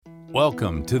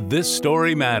Welcome to This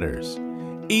Story Matters.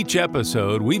 Each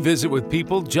episode, we visit with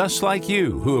people just like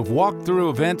you who have walked through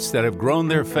events that have grown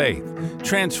their faith,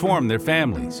 transformed their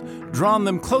families, drawn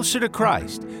them closer to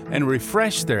Christ, and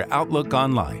refreshed their outlook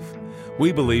on life.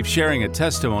 We believe sharing a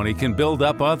testimony can build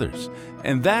up others,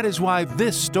 and that is why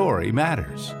this story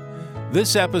matters.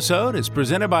 This episode is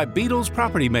presented by Beatles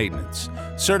Property Maintenance,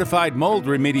 certified mold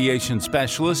remediation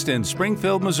specialist in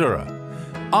Springfield, Missouri.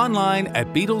 Online at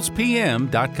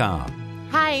BeatlesPM.com.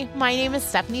 Hi, my name is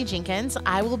Stephanie Jenkins.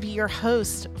 I will be your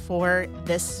host for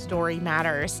This Story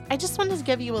Matters. I just wanted to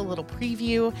give you a little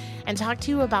preview and talk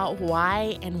to you about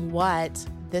why and what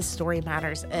This Story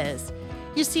Matters is.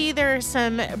 You see, there are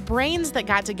some brains that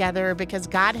got together because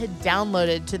God had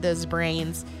downloaded to those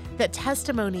brains that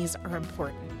testimonies are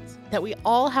important, that we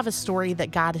all have a story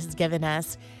that God has given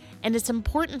us, and it's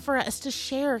important for us to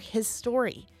share His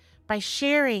story. By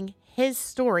sharing His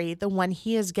story, the one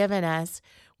He has given us,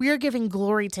 we are giving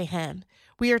glory to Him.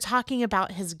 We are talking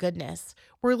about His goodness.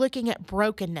 We're looking at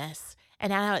brokenness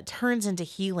and how it turns into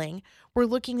healing. We're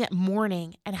looking at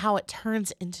mourning and how it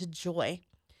turns into joy.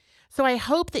 So I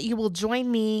hope that you will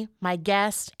join me, my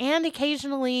guest, and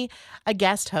occasionally a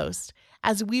guest host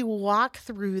as we walk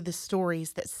through the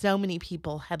stories that so many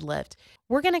people had lived.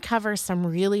 We're going to cover some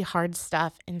really hard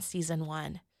stuff in season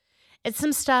 1. It's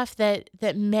some stuff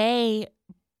that may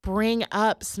bring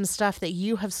up some stuff that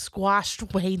you have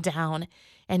squashed way down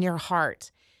in your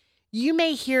heart. You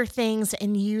may hear things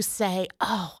and you say,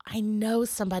 oh, I know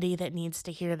somebody that needs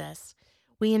to hear this.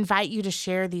 We invite you to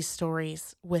share these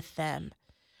stories with them.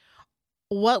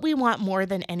 What we want more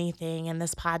than anything in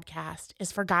this podcast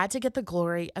is for God to get the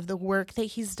glory of the work that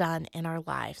He's done in our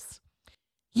lives.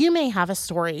 You may have a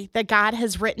story that God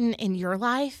has written in your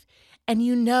life, and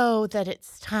you know that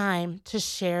it's time to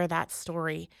share that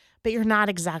story, but you're not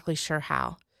exactly sure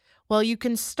how. Well, you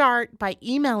can start by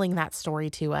emailing that story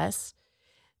to us,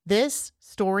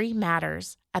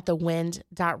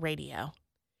 thisstorymatters@thewind.radio.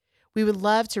 We would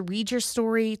love to read your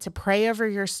story, to pray over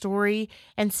your story,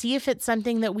 and see if it's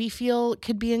something that we feel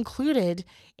could be included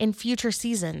in future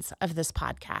seasons of this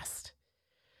podcast.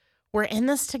 We're in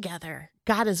this together.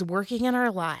 God is working in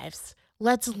our lives.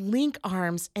 Let's link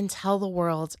arms and tell the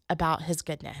world about His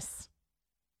goodness.